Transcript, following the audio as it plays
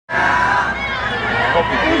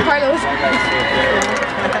Carlos.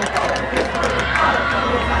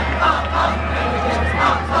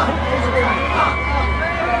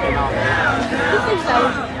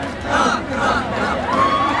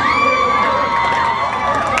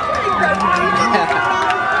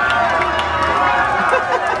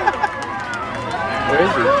 Where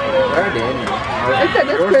is he? Where are they? It's a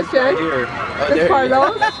Christian. It's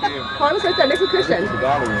Carlos. Carlos right there next to Christian.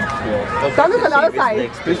 Donald's on the other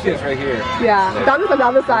side. Christian's right here. Yeah, Donald's on the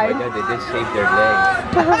other side. Oh my God, they did shave their legs.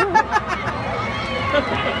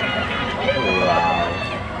 Wow.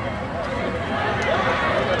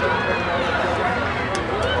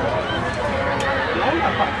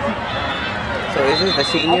 So is it the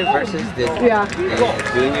senior versus the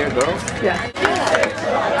junior girls? Yeah.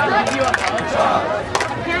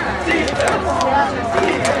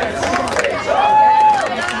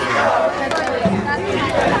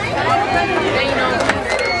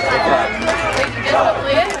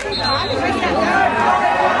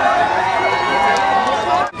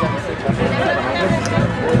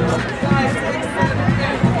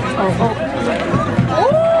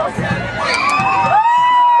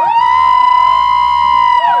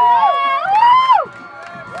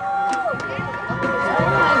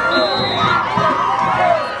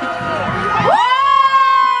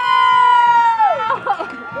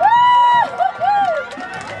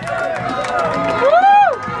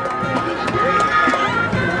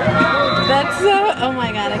 Oh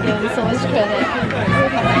my god, I give him so much credit.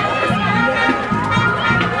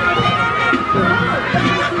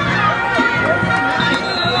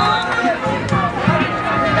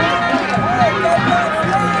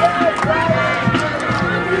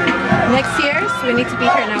 Next year, so we need to be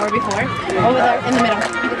here an hour before. Over there, in the middle.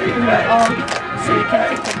 Oh, so we can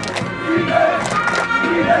take pictures.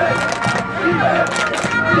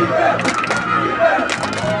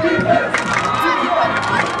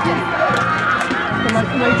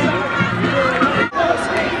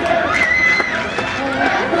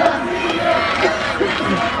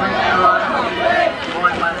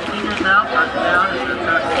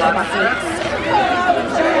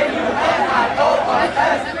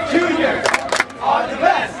 Juniors are the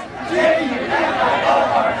best.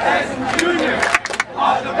 J-U-N-I-O-R-S. Juniors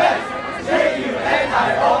are the best.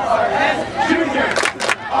 J-U-N-I-O-R-S. Juniors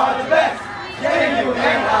are the best.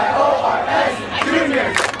 J-U-N-I-O-R-S.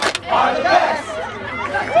 Juniors are the best.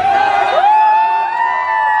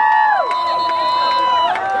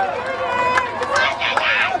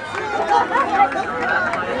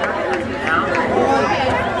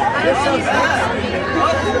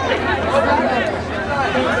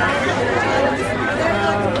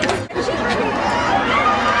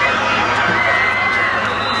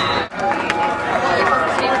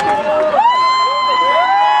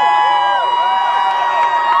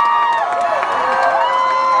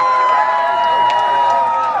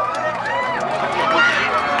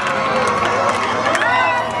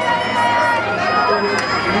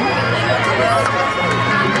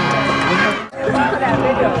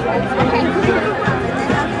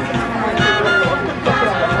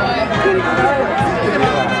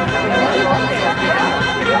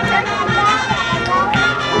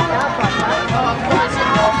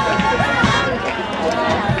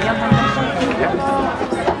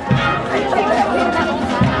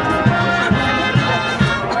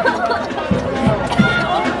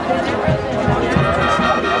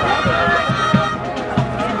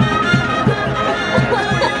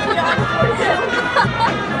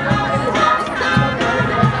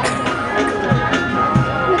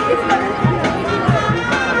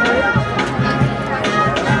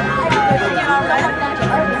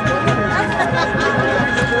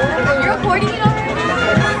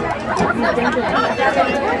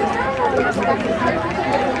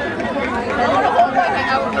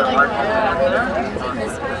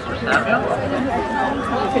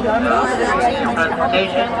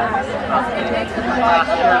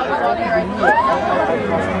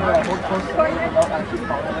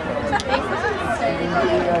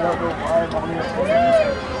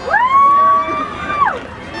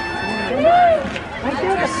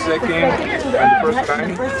 Second and the first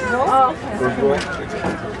time. First goal.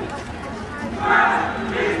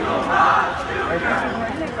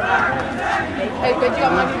 Hey, good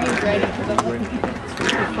job on being ready because I'm looking.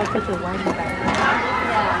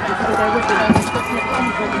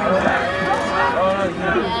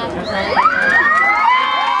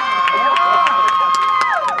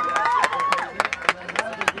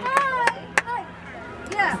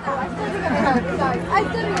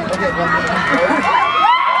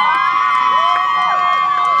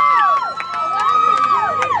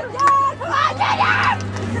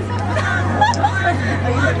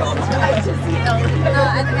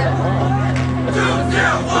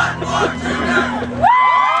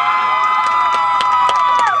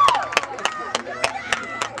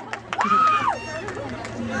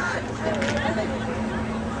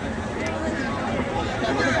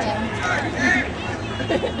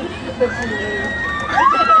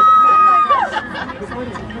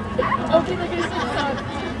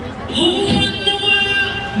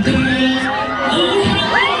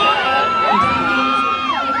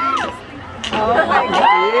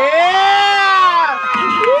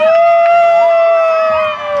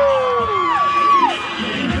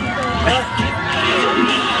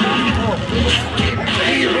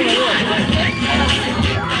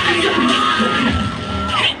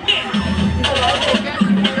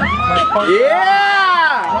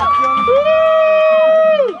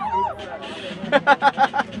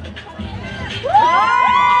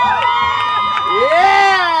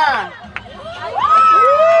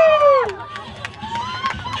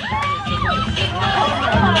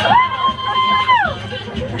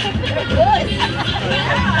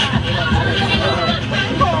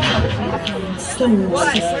 Soul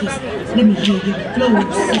sisters, let me hear your flow,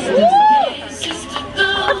 sisters.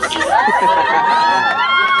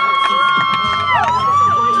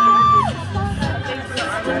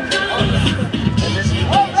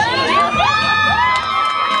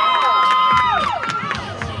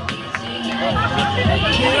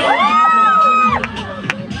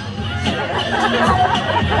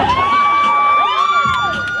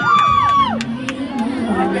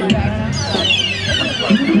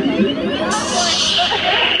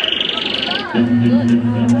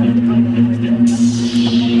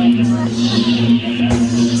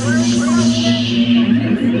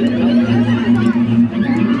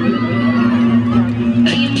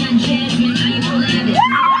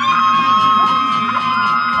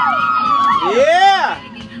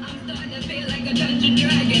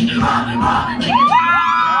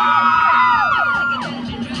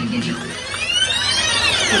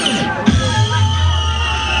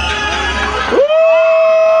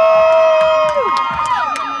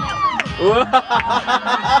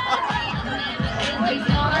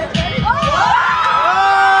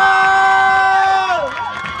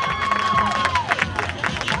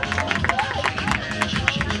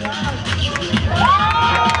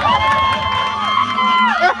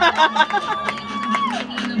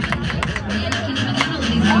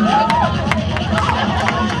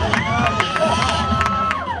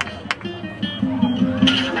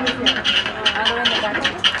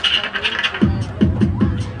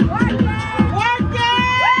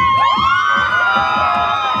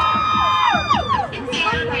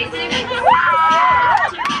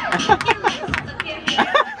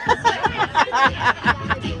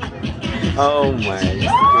 Oh my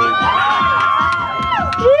goodness.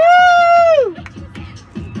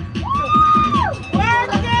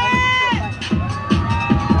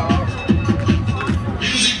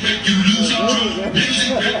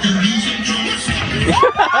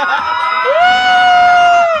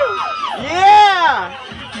 Yeah!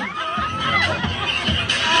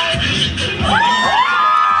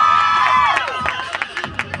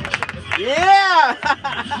 Yeah!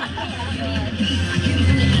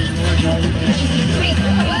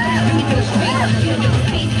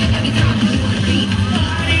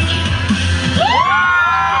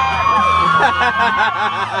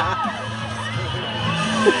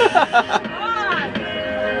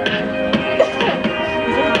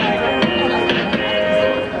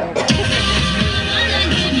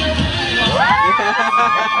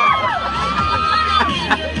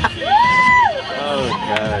 Oh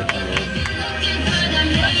God, man.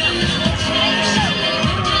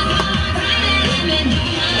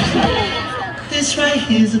 This right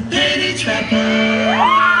here's a penny trapper.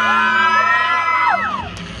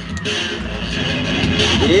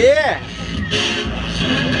 Yeah!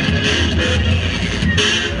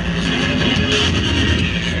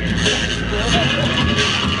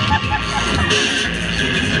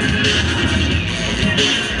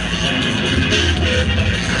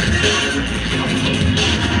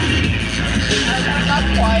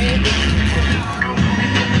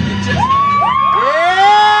 Yeah!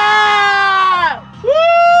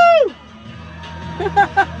 Woo!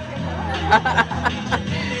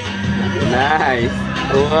 Nice.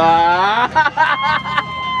 Wow.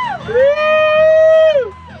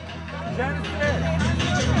 Woo!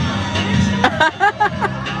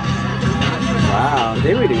 Wow,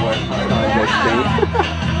 they really work hard on this thing.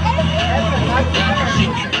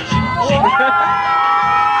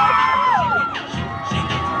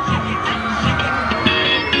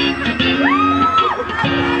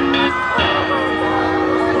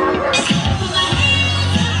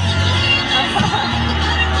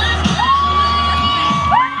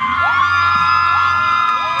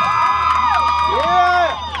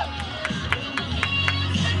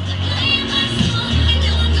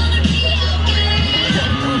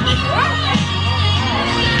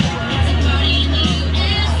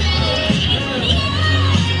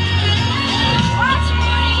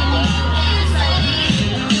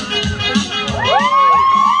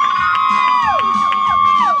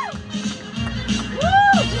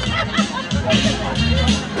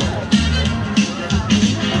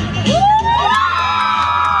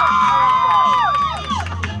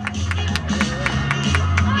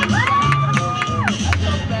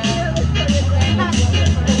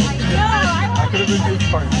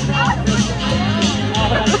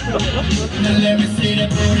 let me see that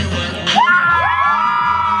booty work.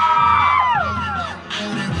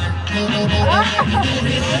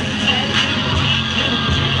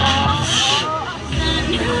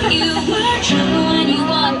 You were trouble when you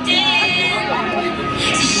walked in.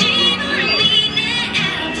 So she don't need it.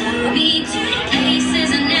 Took me to places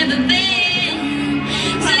I've never been.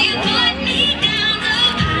 So you put me down,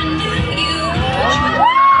 though I knew you were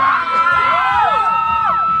trouble.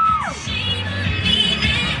 So she don't need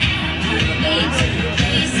it. Took me to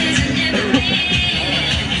places I've never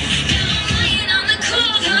been. Now I'm lying on the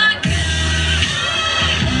cold hard ground.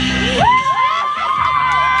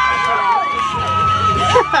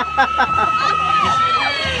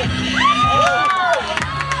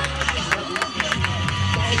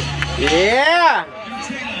 Yeah!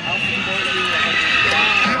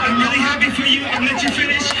 I'm really happy for you. I'll let you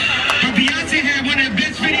finish. But Beyonce had one of the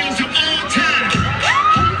best videos of all time.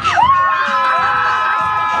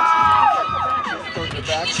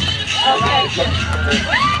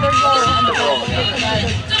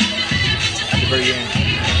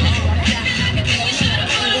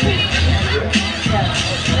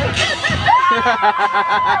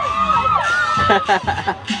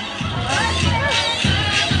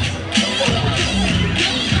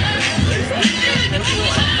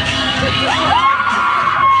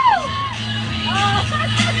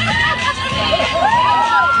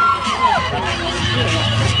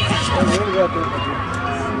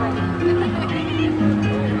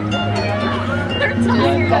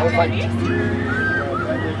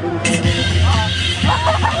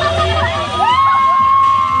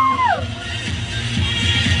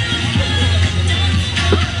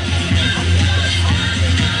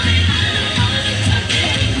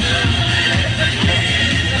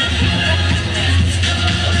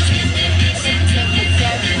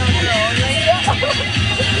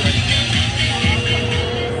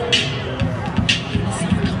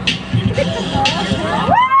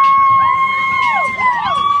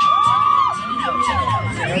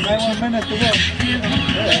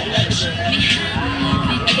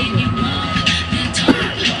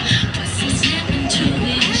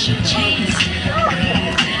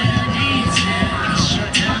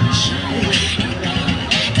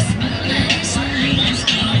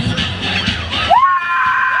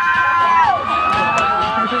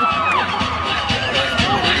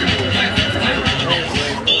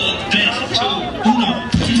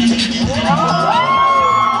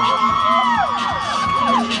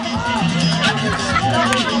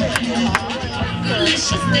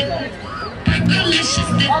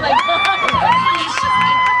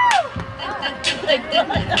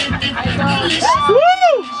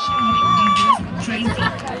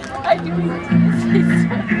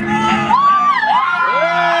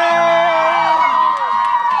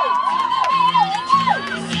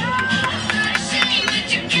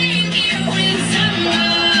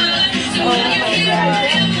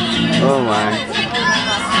 Oh my.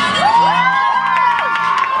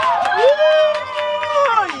 Woo!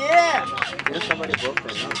 Yeah! There's somebody broke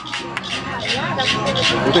that,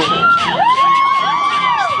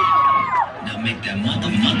 Now make that mother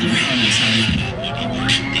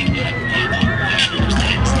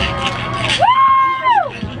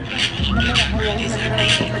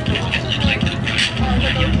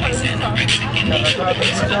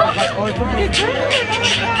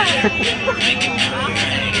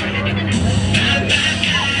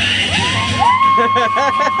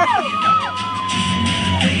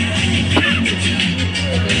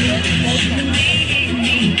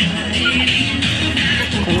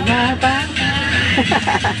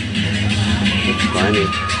It's funny.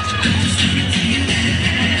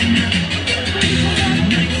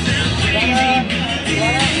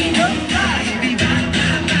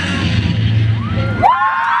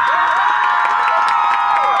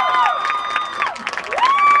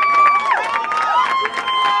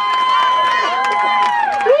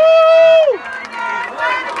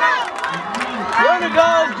 Way to go,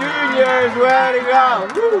 juniors! Way to go!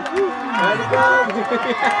 Way to go!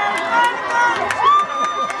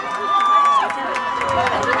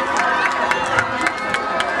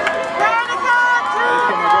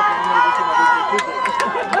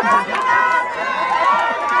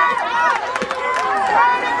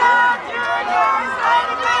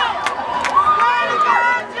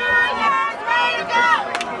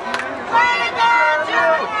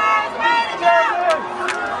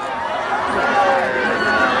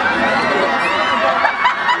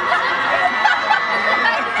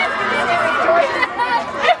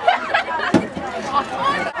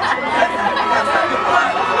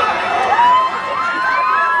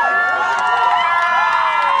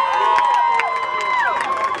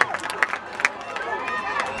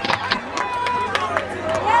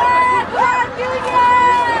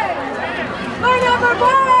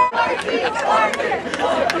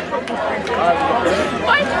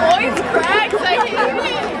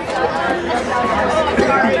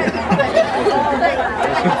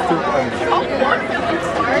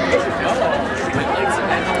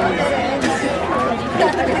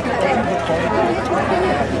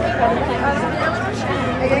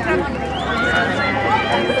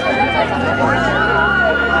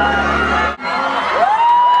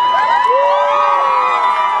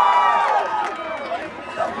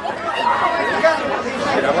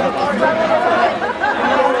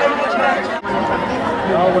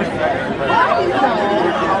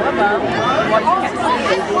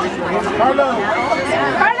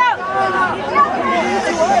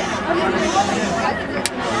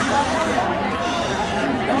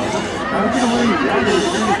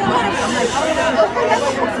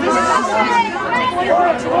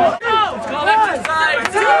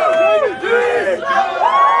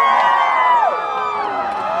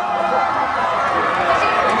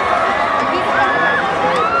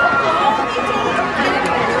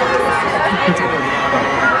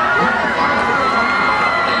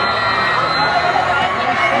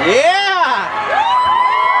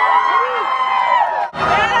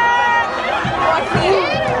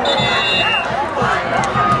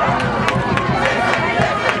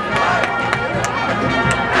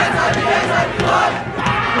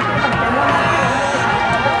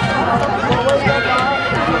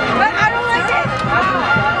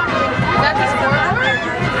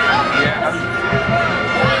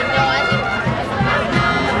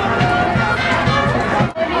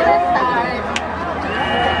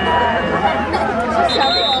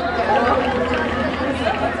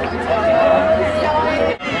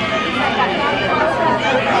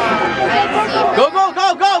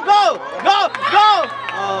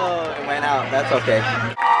 That's okay. I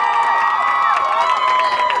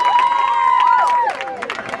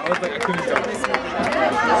was like, I couldn't go.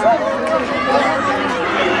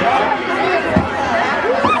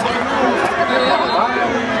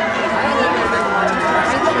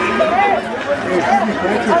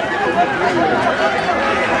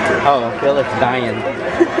 Oh, Philip's dying.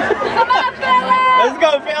 Come on, Philip! Let's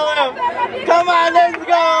go, Philip! Come on, let's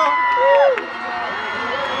go!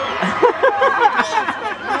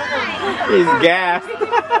 He's gassed.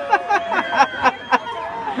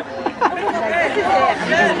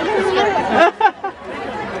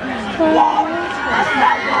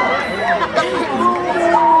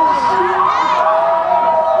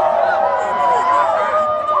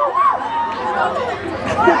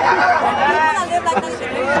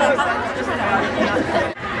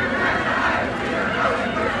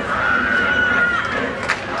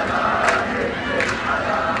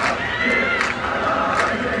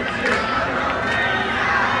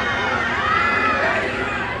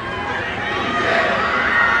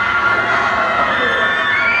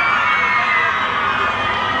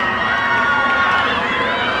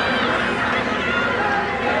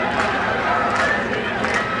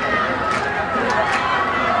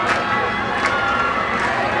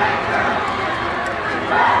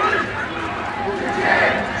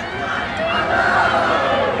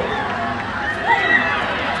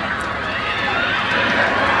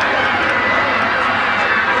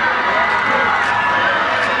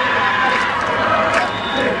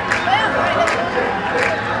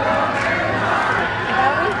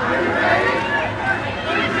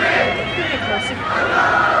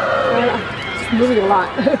 Moving a lot.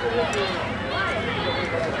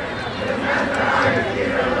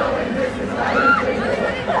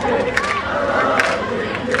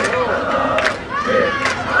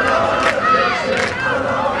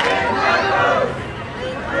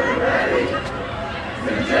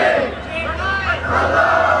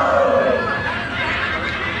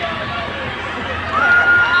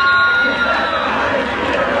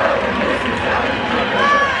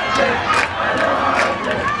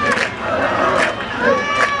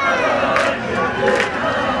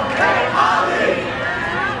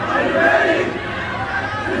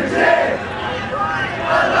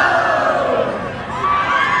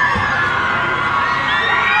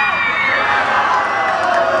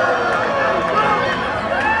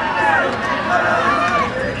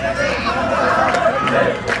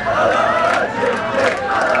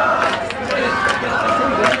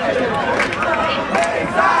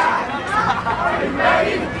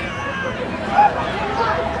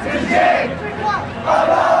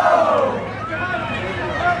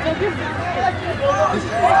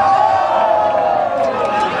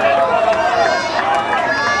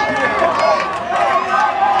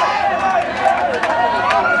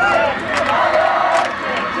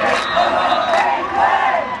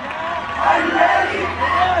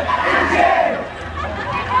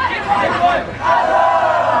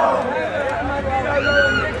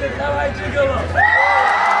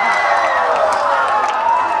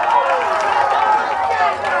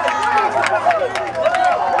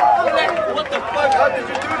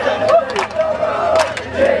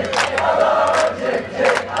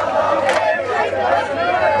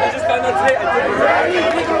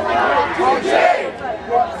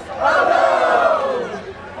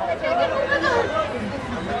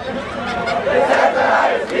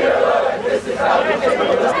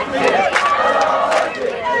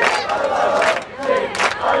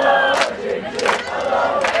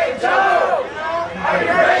 Hey, John!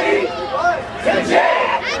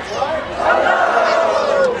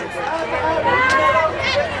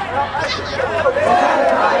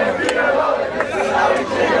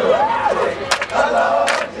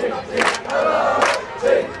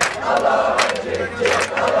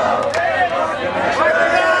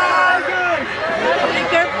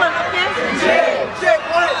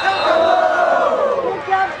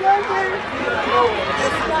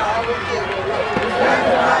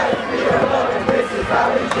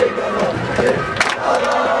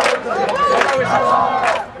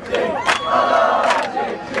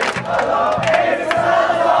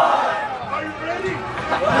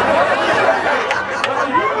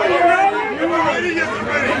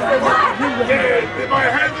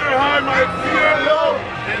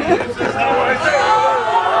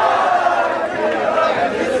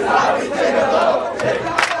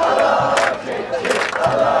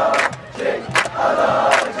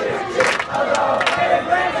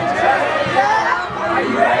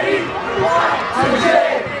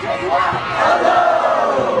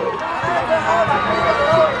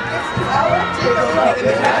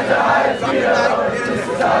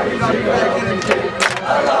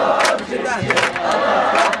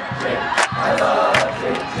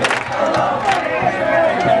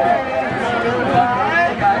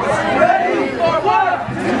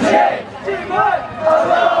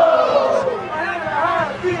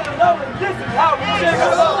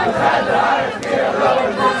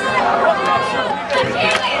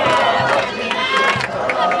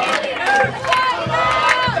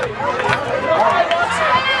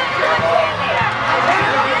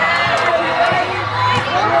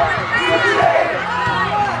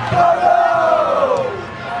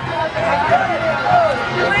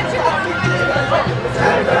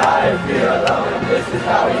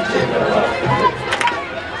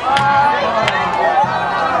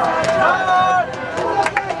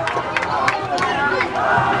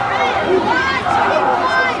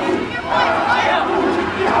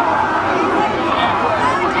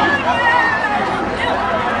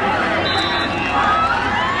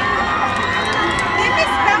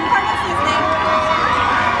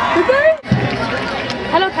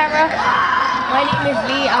 camera. My name is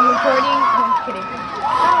Lee. I'm recording. No, I'm kidding.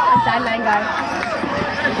 I'm sideline guy.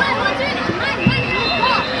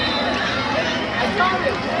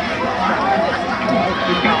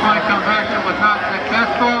 You can find conversion was not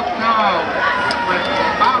successful, so with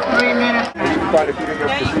about 3 minutes. Quite a few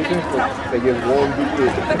different positions, but they get one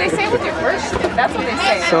good. But they say with your first shift, that's what they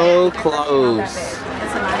say. So close.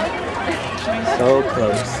 So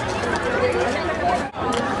close.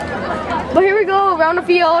 But here we go, around the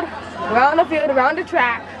field, around the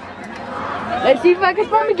track. Let's see if I can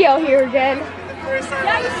find Miguel here again.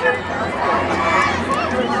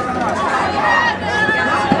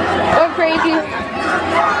 Going crazy.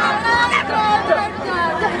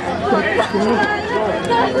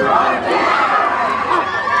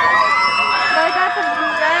 I got some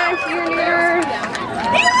bad cheerleaders.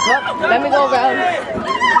 Let me go around.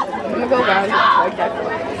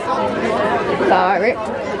 Sorry.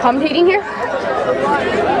 Commentating here.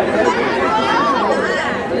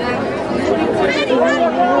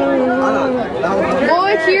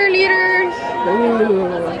 Boy cheerleaders.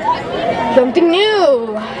 Ooh. Something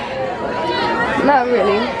new. Not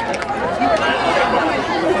really.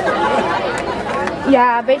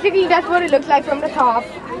 Yeah, basically that's what it looks like from the top.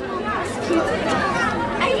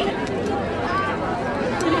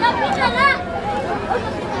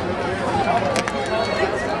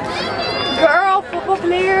 Girl football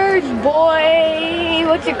players, boy,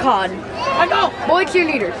 what's it called? Boy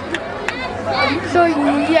cheerleaders. So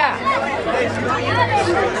yeah,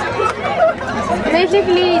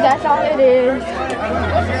 basically that's all it is.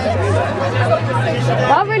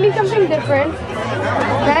 Not really something different.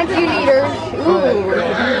 Man cheerleaders.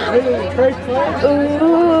 Ooh,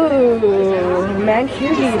 man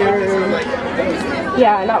cheerleaders.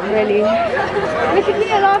 Yeah, not really.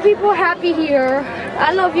 Basically, a lot of people are happy here. I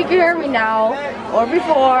don't know if you can hear me now, or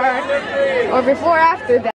before after that.